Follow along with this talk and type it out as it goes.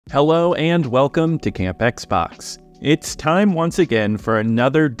Hello and welcome to Camp Xbox. It's time once again for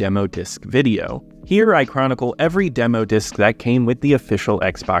another demo disc video. Here I chronicle every demo disc that came with the official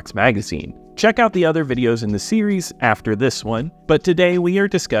Xbox magazine. Check out the other videos in the series after this one, but today we are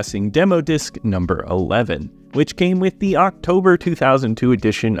discussing demo disc number 11, which came with the October 2002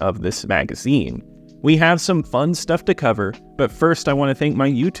 edition of this magazine. We have some fun stuff to cover, but first I want to thank my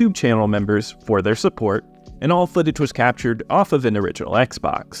YouTube channel members for their support, and all footage was captured off of an original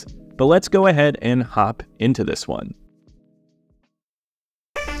Xbox. But let's go ahead and hop into this one.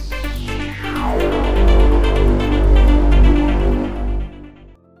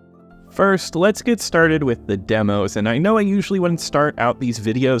 First, let's get started with the demos, and I know I usually wouldn't start out these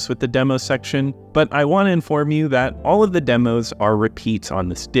videos with the demo section, but I want to inform you that all of the demos are repeats on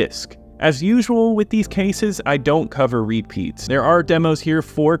this disc. As usual with these cases, I don't cover repeats. There are demos here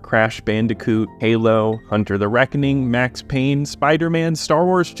for Crash Bandicoot, Halo, Hunter the Reckoning, Max Payne, Spider-Man, Star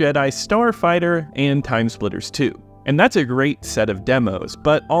Wars Jedi, Starfighter, and Time Splitters 2. And that's a great set of demos,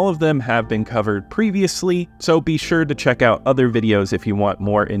 but all of them have been covered previously, so be sure to check out other videos if you want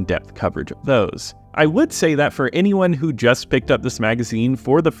more in-depth coverage of those. I would say that for anyone who just picked up this magazine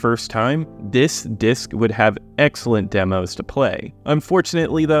for the first time, this disc would have excellent demos to play.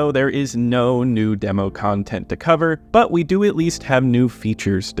 Unfortunately though, there is no new demo content to cover, but we do at least have new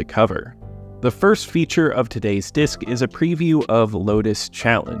features to cover. The first feature of today's disc is a preview of Lotus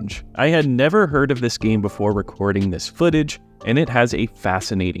Challenge. I had never heard of this game before recording this footage, and it has a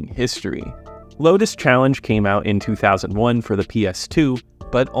fascinating history. Lotus Challenge came out in 2001 for the PS2,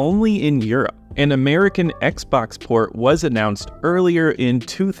 but only in Europe. An American Xbox port was announced earlier in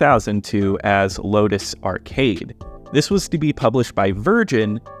 2002 as Lotus Arcade. This was to be published by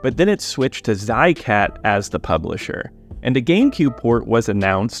Virgin, but then it switched to Zycat as the publisher. And a GameCube port was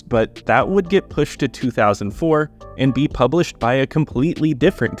announced, but that would get pushed to 2004 and be published by a completely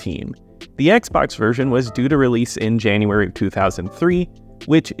different team. The Xbox version was due to release in January of 2003,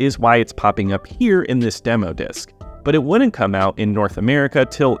 which is why it's popping up here in this demo disc. But it wouldn't come out in North America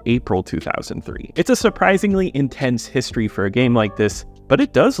till April 2003. It's a surprisingly intense history for a game like this, but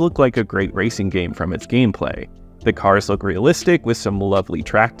it does look like a great racing game from its gameplay. The cars look realistic with some lovely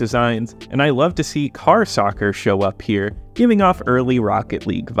track designs, and I love to see car soccer show up here, giving off early Rocket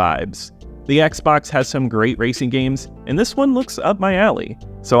League vibes. The Xbox has some great racing games, and this one looks up my alley,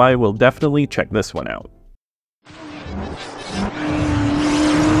 so I will definitely check this one out.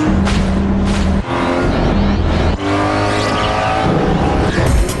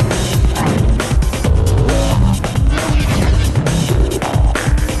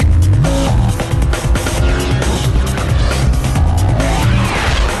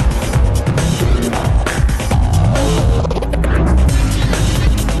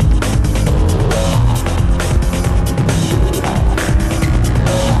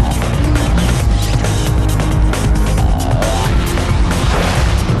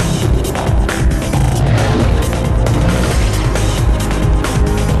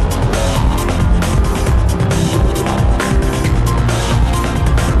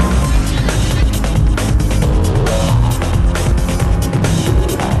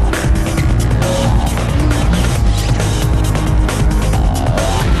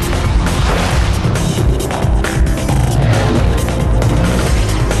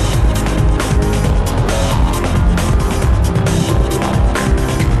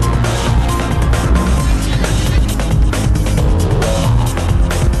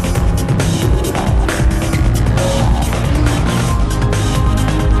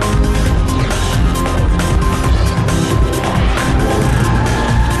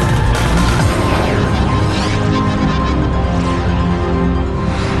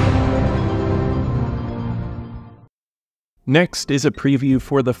 Next is a preview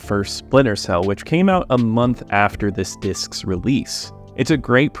for the first Splinter Cell, which came out a month after this disc's release. It's a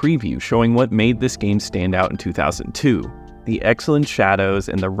great preview showing what made this game stand out in 2002, the excellent shadows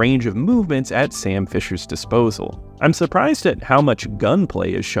and the range of movements at Sam Fisher's disposal. I'm surprised at how much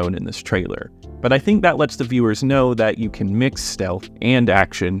gunplay is shown in this trailer, but I think that lets the viewers know that you can mix stealth and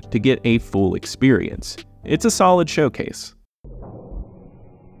action to get a full experience. It's a solid showcase.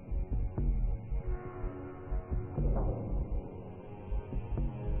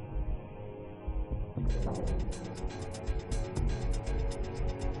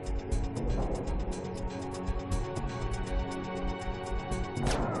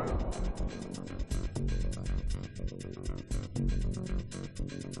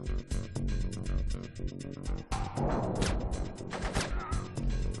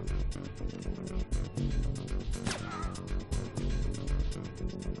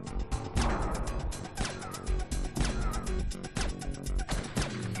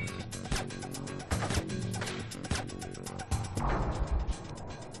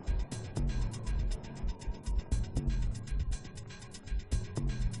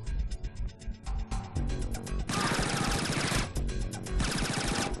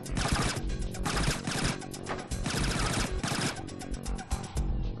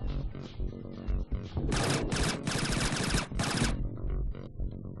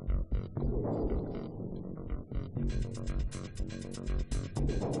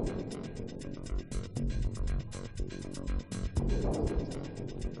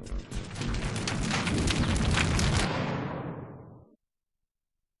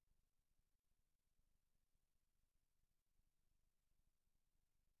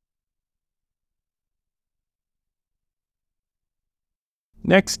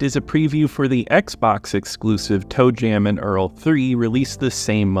 Next is a preview for the Xbox exclusive ToeJam Earl III released the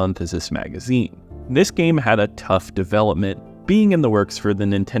same month as this magazine. This game had a tough development, being in the works for the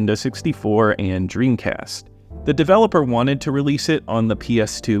Nintendo 64 and Dreamcast. The developer wanted to release it on the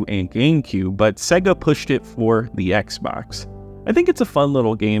PS2 and GameCube, but Sega pushed it for the Xbox. I think it's a fun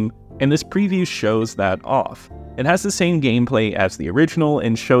little game, and this preview shows that off. It has the same gameplay as the original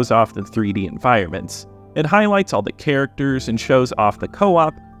and shows off the 3D environments. It highlights all the characters and shows off the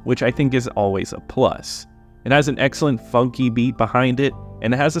co-op, which I think is always a plus. It has an excellent funky beat behind it,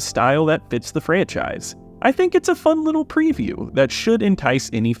 and it has a style that fits the franchise. I think it's a fun little preview that should entice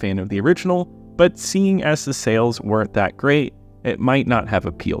any fan of the original, but seeing as the sales weren't that great, it might not have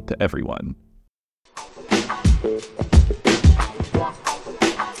appealed to everyone.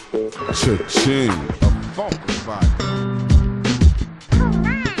 Cha-ching, a funkified.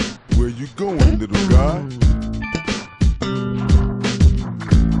 Where you going, little guy?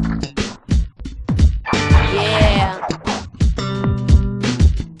 Yeah.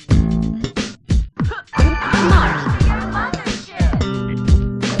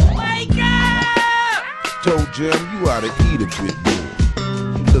 ToeJam, you oughta eat a bit more.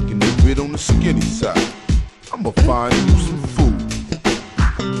 You looking a bit on the skinny side. I'ma find you some food.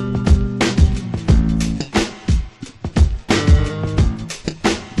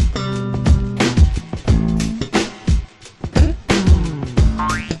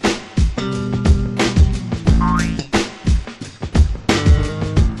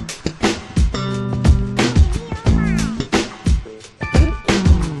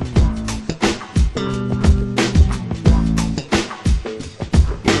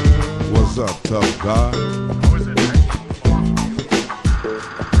 What's up, tough guy?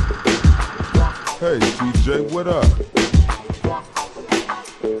 Hey, TJ, what up?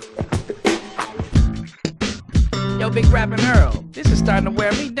 Yo, Big Rappin' Earl, this is starting to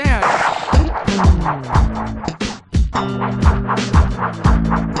wear me down.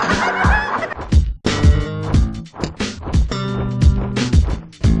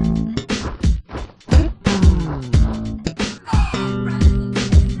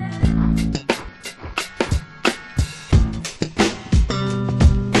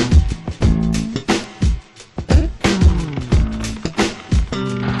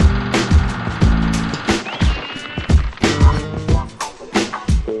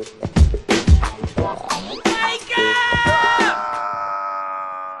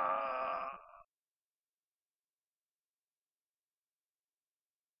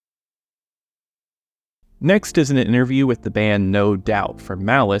 Next is an interview with the band No Doubt from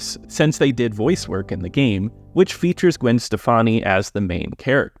Malice, since they did voice work in the game, which features Gwen Stefani as the main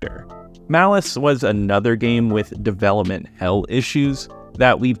character. Malice was another game with development hell issues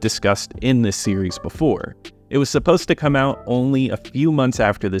that we've discussed in this series before. It was supposed to come out only a few months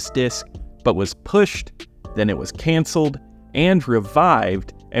after this disc, but was pushed, then it was cancelled, and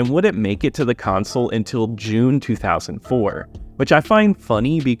revived, and wouldn't make it to the console until June 2004, which I find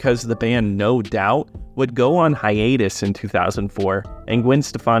funny because the band No Doubt would go on hiatus in 2004, and Gwen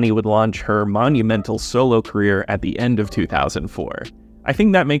Stefani would launch her monumental solo career at the end of 2004. I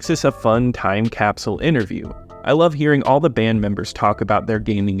think that makes this a fun time capsule interview. I love hearing all the band members talk about their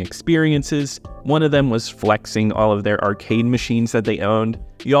gaming experiences. One of them was flexing all of their arcade machines that they owned.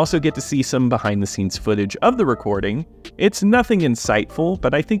 You also get to see some behind the scenes footage of the recording. It's nothing insightful,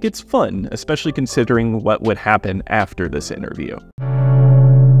 but I think it's fun, especially considering what would happen after this interview.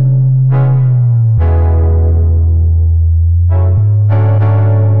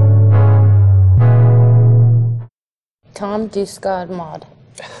 Tom Duscod mod.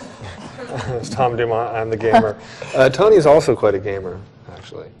 It's Tom Dumont, I'm the gamer. Tony's also quite a gamer,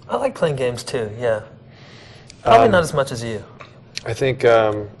 actually. I like playing games too, yeah. Probably not as much as you. I think,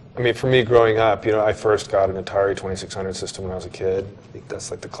 I mean, for me growing up, you know, I first got an Atari 2600 system when I was a kid. I think that's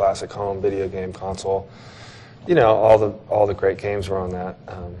like the classic home video game console. You know, all the great games were on that.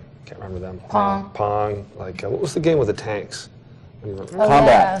 Can't remember them. Pong, like, what was the game with the tanks?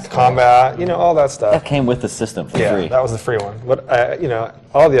 Combat. Combat, you know, all that stuff. That came with the system for free. Yeah, that was the free one. But, you know,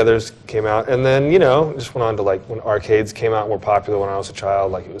 all the others came out. And then, you know, just went on to, like, when arcades came out and were popular when I was a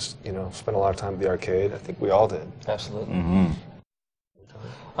child, like, it was, you know, spent a lot of time at the arcade. I think we all did. Absolutely.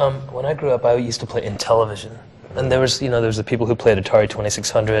 When I grew up, I used to play in television. And there was, you know, there was the people who played Atari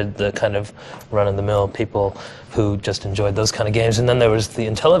 2600, the kind of run-of-the-mill people who just enjoyed those kind of games. And then there was the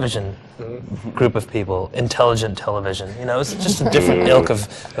Intellivision group of people, intelligent television. You know, it's just a different ilk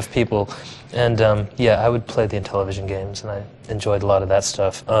of people. And yeah, I would play the Intellivision games, and I enjoyed a lot of that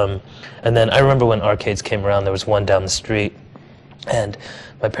stuff. And then I remember when arcades came around, there was one down the street And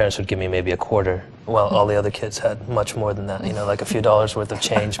my parents would give me maybe a quarter, while all the other kids had much more than that, you know, like a few dollars worth of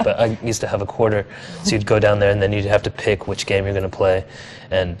change, but I used to have a quarter. So you'd go down there and then you'd have to pick which game you're going to play.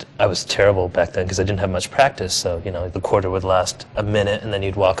 And I was terrible back then because I didn't have much practice, so, you know, the quarter would last a minute and then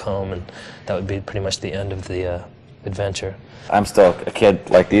you'd walk home and that would be pretty much the end of the adventure. I'm still a kid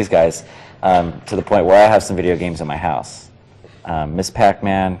like these guys, to the point where I have some video games in my house. Miss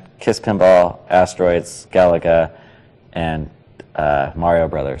Pac-Man, Kiss Pinball, Asteroids, Galaga, and Mario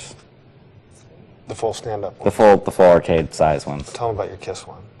Brothers. The full stand-up one. The full arcade size ones. Tell them about your Kiss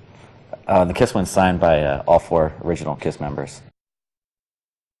one. The Kiss one's signed by all 4 original Kiss members.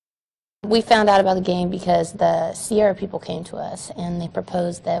 We found out about the game because the Sierra people came to us and they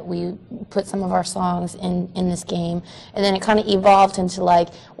proposed that we put some of our songs in this game, and then it kind of evolved into like,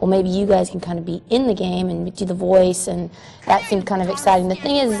 well, maybe you guys can kind of be in the game and do the voice, and that seemed kind of exciting. The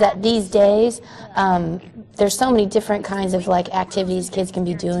thing is that these days there's so many different kinds of like activities kids can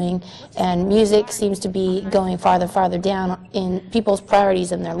be doing, and music seems to be going farther down in people's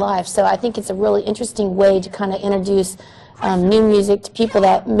priorities in their lives. So I think it's a really interesting way to kind of introduce new music to people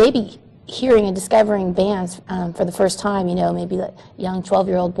that maybe hearing and discovering bands for the first time, you know, maybe a young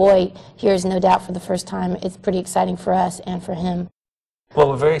 12-year-old boy hears No Doubt for the first time. It's pretty exciting for us and for him. Well,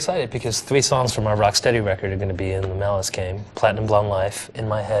 we're very excited because 3 songs from our Rocksteady record are going to be in the Malice game: Platinum Blonde Life, In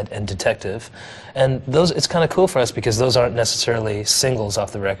My Head, and Detective. And those, it's kind of cool for us because those aren't necessarily singles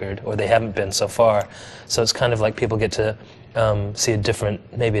off the record, or they haven't been so far. So it's kind of like people get to see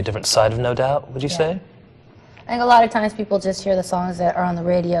maybe a different side of No Doubt, would you say? I think a lot of times people just hear the songs that are on the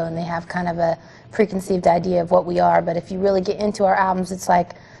radio and they have kind of a preconceived idea of what we are, but if you really get into our albums, it's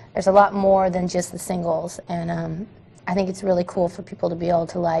like there's a lot more than just the singles, and I think it's really cool for people to be able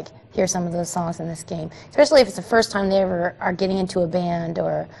to like hear some of those songs in this game, especially if it's the first time they ever are getting into a band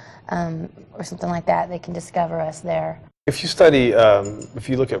or something like that. They can discover us there. If you study, if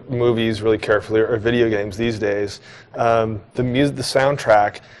you look at movies really carefully or video games these days, the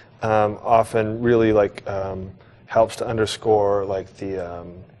soundtrack often really like helps to underscore like the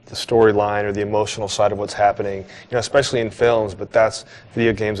storyline or the emotional side of what's happening. You know, especially in films. But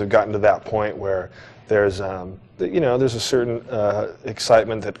video games have gotten to that point where there's there's a certain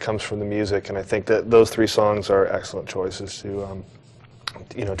excitement that comes from the music, and I think that those 3 songs are excellent choices to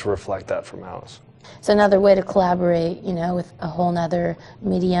to reflect that for Malice. It's another way to collaborate, you know, with a whole nother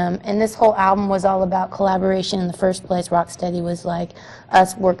medium. And this whole album was all about collaboration in the first place. Rocksteady was like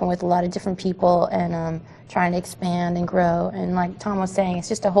us working with a lot of different people and trying to expand and grow. And like Tom was saying, it's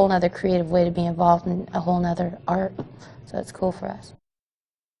just a whole nother creative way to be involved in a whole nother art. So it's cool for us.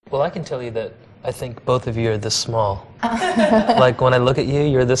 Well, I can tell you that I think both of you are this small. Like when I look at you,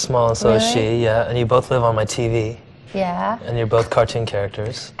 you're this small, and so is she, yeah. And you both live on my TV. Yeah. And you're both cartoon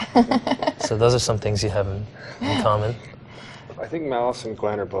characters. So those are some things you have in common. I think Malice and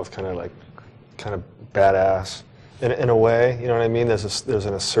Glenn are both kind of badass in a way. You know what I mean? There's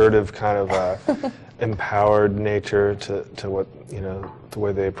an assertive kind of empowered nature to what, you know, the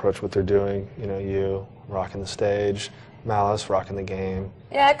way they approach what they're doing. You know, you rocking the stage, Malice rocking the game.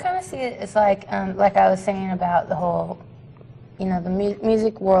 Yeah, I kind of see it as like I was saying about the whole, you know, the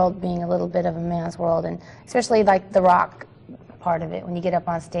music world being a little bit of a man's world, and especially like the rock part of it when you get up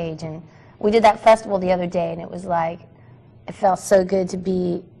on stage. And we did that festival the other day, and it was like, it felt so good to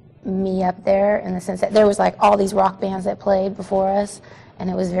be me up there in the sense that there was like all these rock bands that played before us, and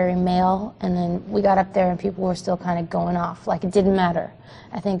it was very male, and then we got up there and people were still kind of going off, like it didn't matter.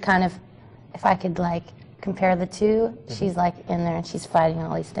 I think kind of, if I could like compare the two, she's like in there and she's fighting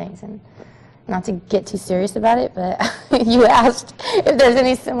all these things. And not to get too serious about it, but you asked if there's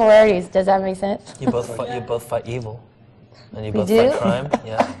any similarities. Does that make sense? You both fight evil, and you We both do? fight crime.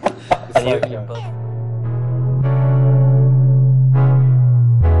 Yeah, and you're both.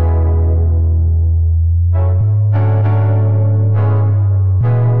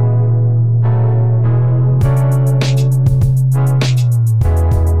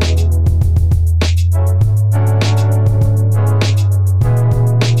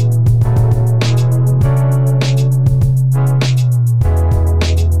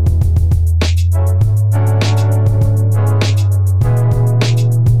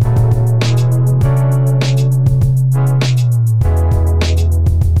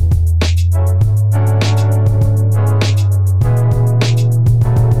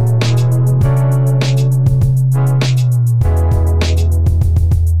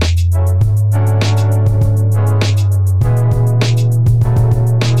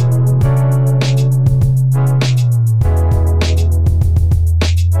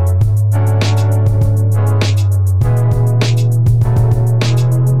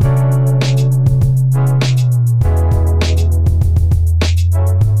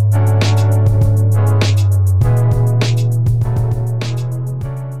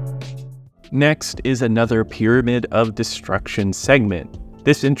 Next is another Pyramid of Destruction segment.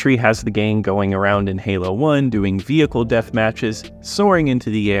 This entry has the gang going around in Halo 1 doing vehicle death matches, soaring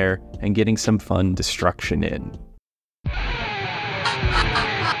into the air, and getting some fun destruction in.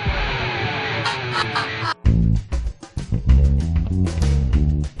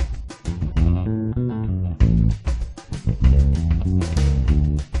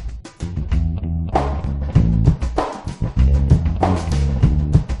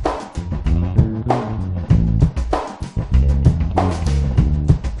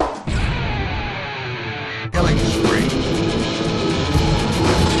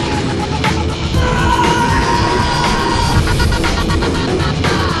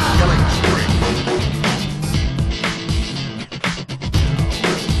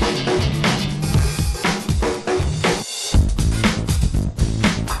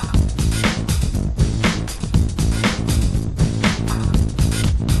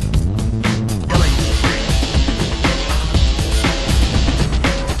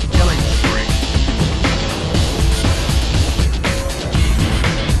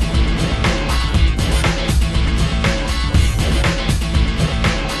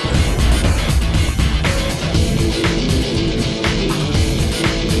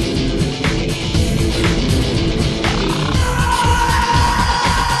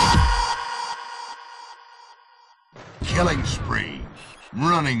 Killing spree.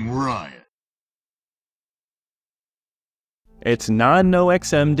 Running riot. It's not an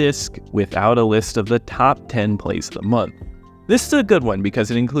OXM disc without a list of the top 10 plays of the month. This is a good one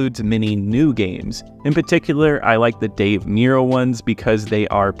because it includes many new games. In particular, I like the Dave Miro ones because they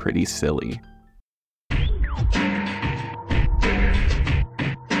are pretty silly.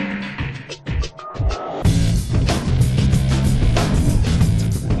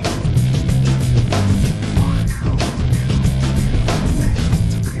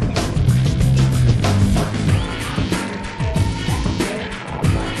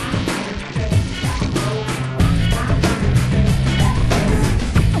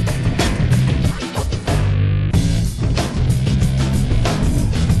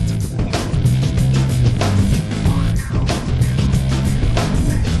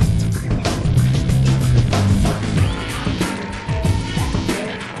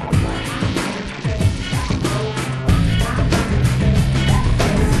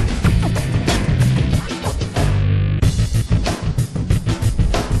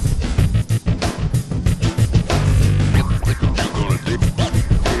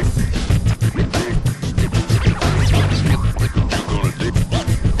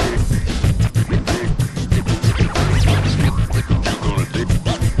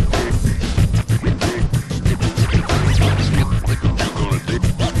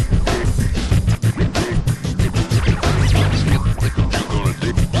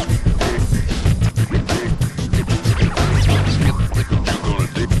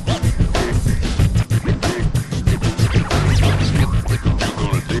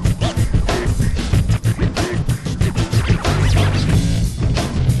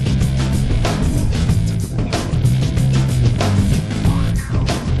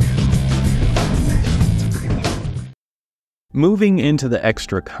 Moving into the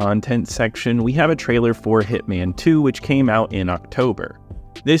extra content section, we have a trailer for Hitman 2, which came out in October.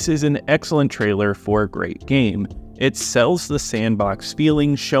 This is an excellent trailer for a great game. It sells the sandbox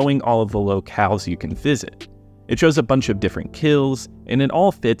feeling, showing all of the locales you can visit. It shows a bunch of different kills, and it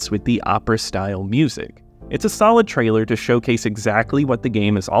all fits with the opera-style music. It's a solid trailer to showcase exactly what the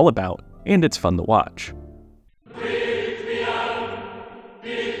game is all about, and it's fun to watch.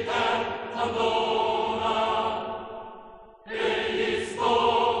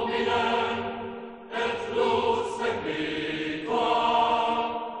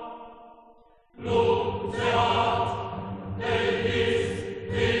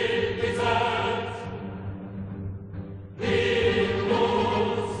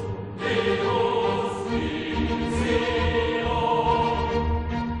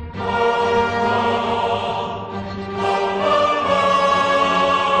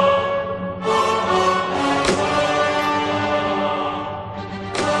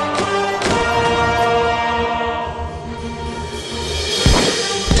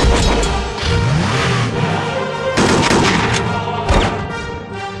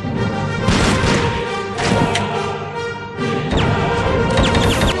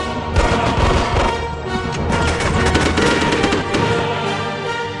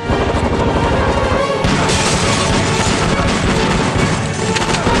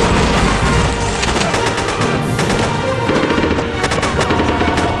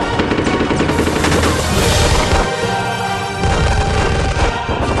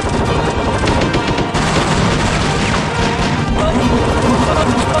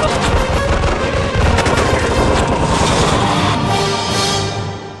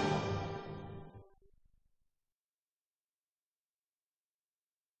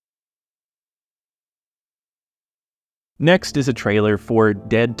 Next is a trailer for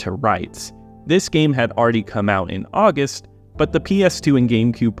Dead to Rights. This game had already come out in August, but the PS2 and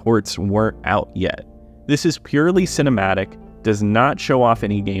GameCube ports weren't out yet. This is purely cinematic, does not show off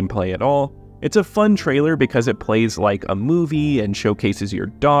any gameplay at all. It's a fun trailer because it plays like a movie and showcases your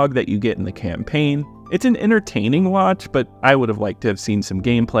dog that you get in the campaign. It's an entertaining watch, but I would have liked to have seen some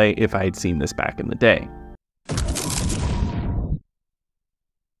gameplay if I had seen this back in the day.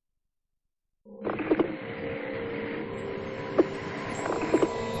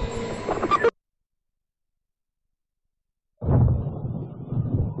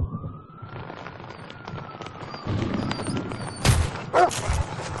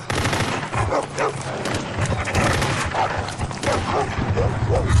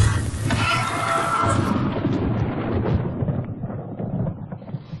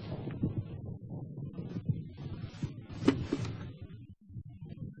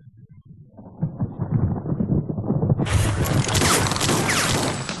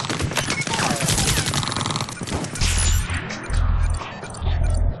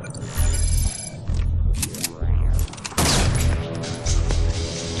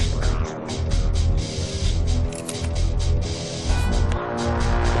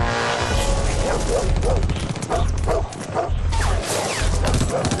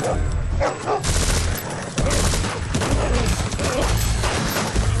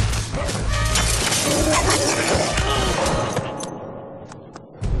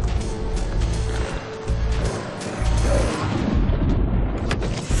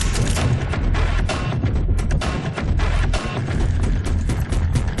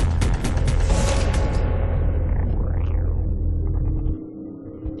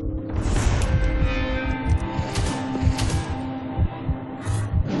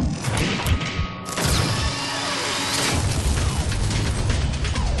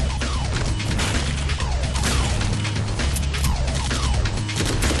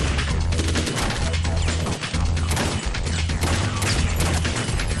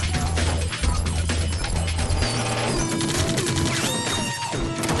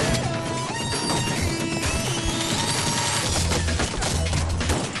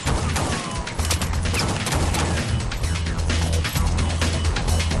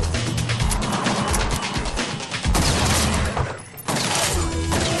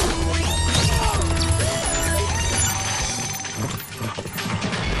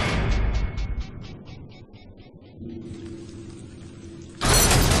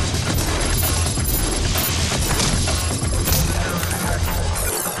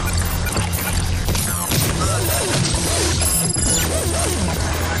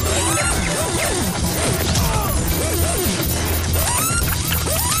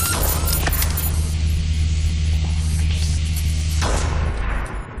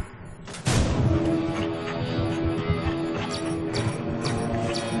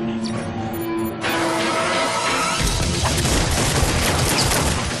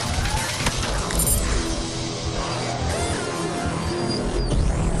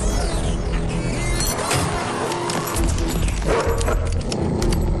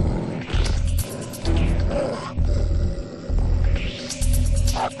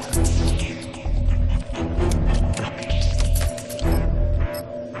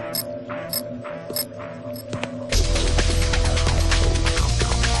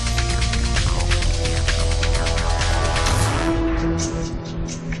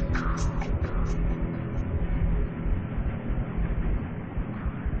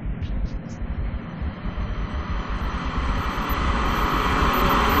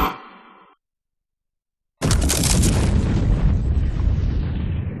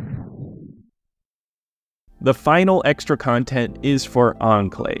 The final extra content is for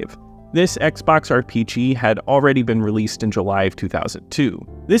Enclave. This Xbox RPG had already been released in July of 2002.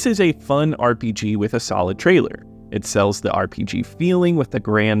 This is a fun RPG with a solid trailer. It sells the RPG feeling with the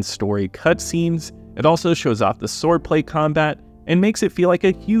grand story cutscenes. It also shows off the swordplay combat and makes it feel like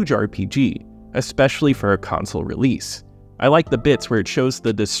a huge RPG, especially for a console release. I like the bits where it shows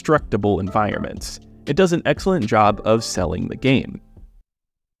the destructible environments. It does an excellent job of selling the game.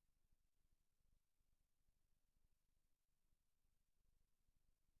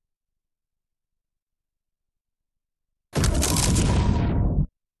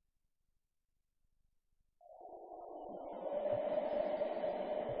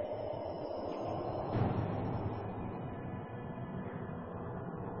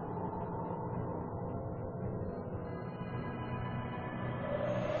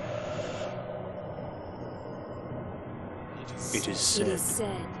 It is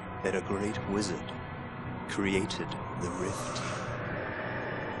said that a great wizard created the rift,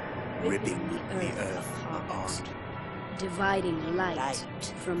 ripping the earth apart, Dividing light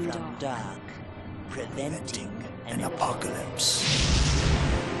from dark. Preventing an apocalypse.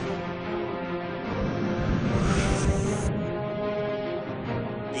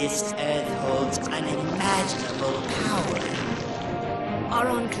 This Earth holds unimaginable power. Our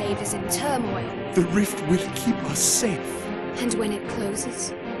Enclave is in turmoil. The rift will keep us safe. And when it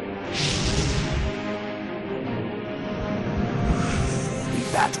closes? We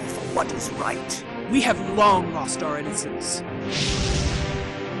battle for what is right. We have long lost our innocence.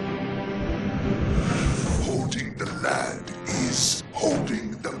 Holding the land is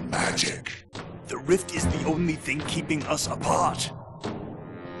holding the magic. The rift is the only thing keeping us apart.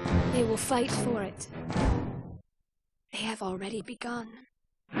 They will fight for it. They have already begun.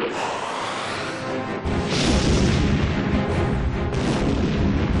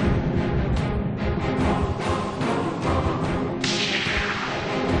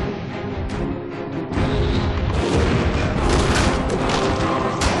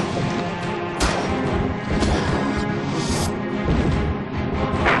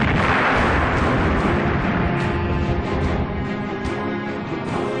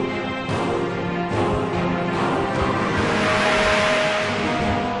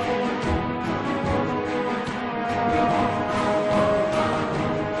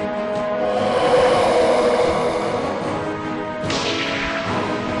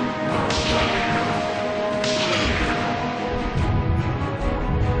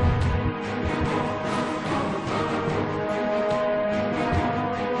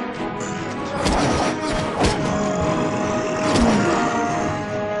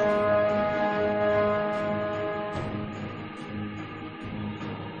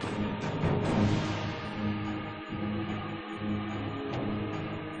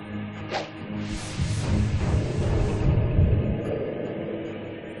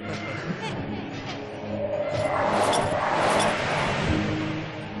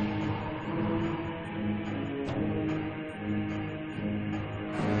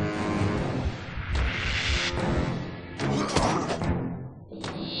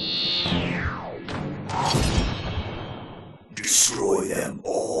 Destroy them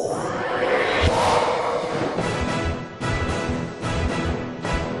all.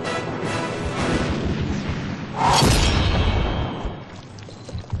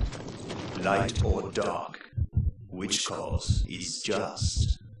 Light or dark, which cause is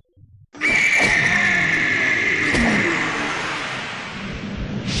just?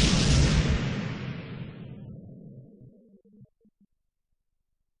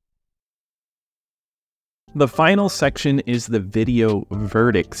 The final section is the video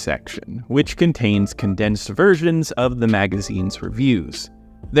verdict section, which contains condensed versions of the magazine's reviews.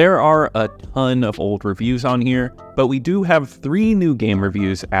 There are a ton of old reviews on here, but we do have 3 new game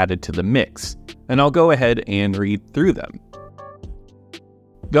reviews added to the mix, and I'll go ahead and read through them.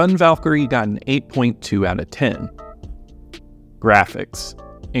 Gun Valkyrie got an 8.2 out of 10. Graphics.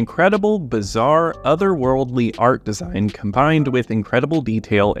 Incredible, bizarre, otherworldly art design combined with incredible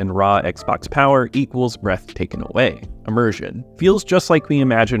detail and raw Xbox power equals breath taken away. Immersion. Feels just like we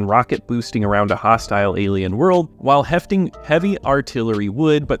imagine rocket boosting around a hostile alien world while hefting heavy artillery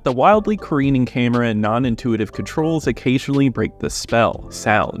would, but the wildly careening camera and non-intuitive controls occasionally break the spell.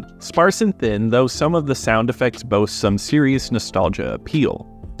 Sound. Sparse and thin, though some of the sound effects boast some serious nostalgia appeal.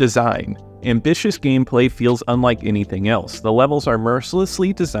 Design. Ambitious gameplay feels unlike anything else. The levels are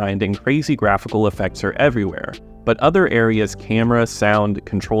mercilessly designed and crazy graphical effects are everywhere, but other areas, camera, sound,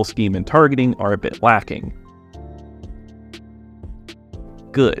 control scheme, and targeting are a bit lacking.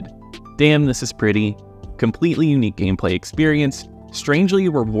 Good. Damn, this is pretty. Completely unique gameplay experience. Strangely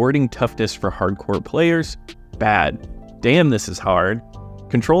rewarding toughness for hardcore players. Bad. Damn, this is hard.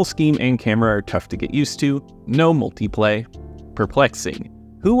 Control scheme and camera are tough to get used to. No multiplay. Perplexing.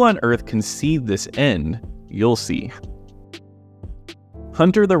 Who on earth can see this end? You'll see.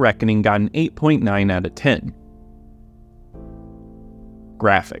 Hunter the Reckoning got an 8.9 out of 10.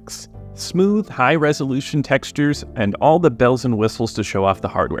 Graphics. Smooth, high-resolution textures, and all the bells and whistles to show off the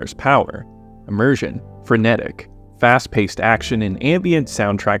hardware's power. Immersion. Frenetic. Fast-paced action and ambient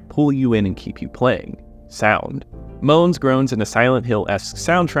soundtrack pull you in and keep you playing. Sound. Moans, groans, and a Silent Hill-esque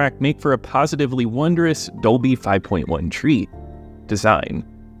soundtrack make for a positively wondrous Dolby 5.1 treat. Design.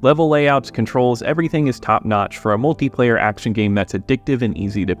 Level layouts, controls, everything is top-notch for a multiplayer action game that's addictive and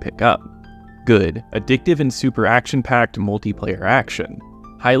easy to pick up. Good. Addictive and super action-packed multiplayer action.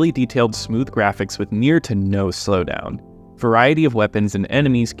 Highly detailed, smooth graphics with near to no slowdown. Variety of weapons and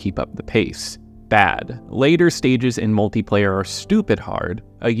enemies keep up the pace. Bad. Later stages in multiplayer are stupid hard.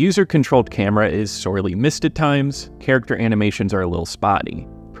 A user-controlled camera is sorely missed at times. Character animations are a little spotty.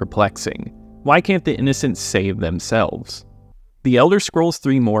 Perplexing. Why can't the innocent save themselves? The Elder Scrolls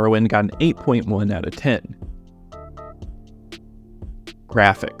 3 Morrowind got an 8.1 out of 10.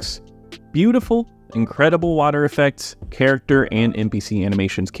 Graphics. Beautiful, incredible water effects, character and NPC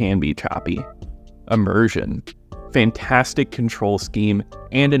animations can be choppy. Immersion. Fantastic control scheme,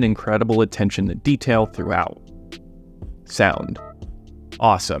 and an incredible attention to detail throughout. Sound.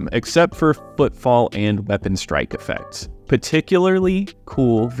 Awesome, except for footfall and weapon strike effects. Particularly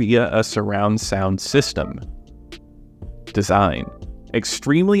cool via a surround sound system. Design.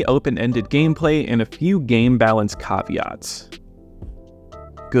 Extremely open-ended gameplay and a few game balance caveats.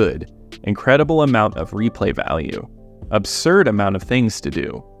 Good. Incredible amount of replay value. Absurd amount of things to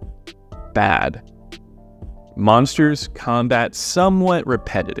do. Bad. Monsters, combat somewhat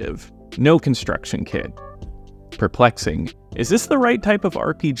repetitive. No construction kit. Perplexing. Is this the right type of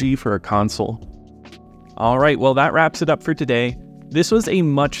RPG for a console? Alright, well that wraps it up for today. This was a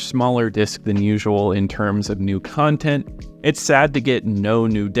much smaller disc than usual in terms of new content. It's sad to get no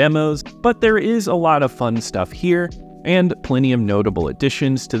new demos, but there is a lot of fun stuff here, and plenty of notable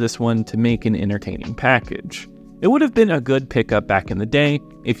additions to this one to make an entertaining package. It would have been a good pickup back in the day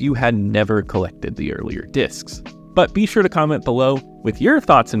if you had never collected the earlier discs. But be sure to comment below with your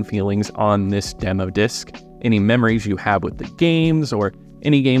thoughts and feelings on this demo disc, any memories you have with the games, or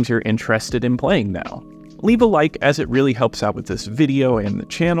any games you're interested in playing now. Leave a like as it really helps out with this video and the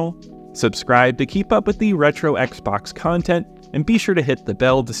channel. Subscribe to keep up with the retro Xbox content, and be sure to hit the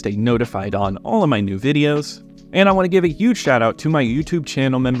bell to stay notified on all of my new videos. And I want to give a huge shout out to my YouTube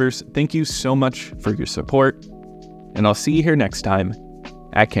channel members. Thank you so much for your support. And I'll see you here next time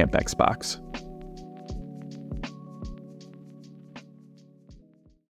at Camp Xbox.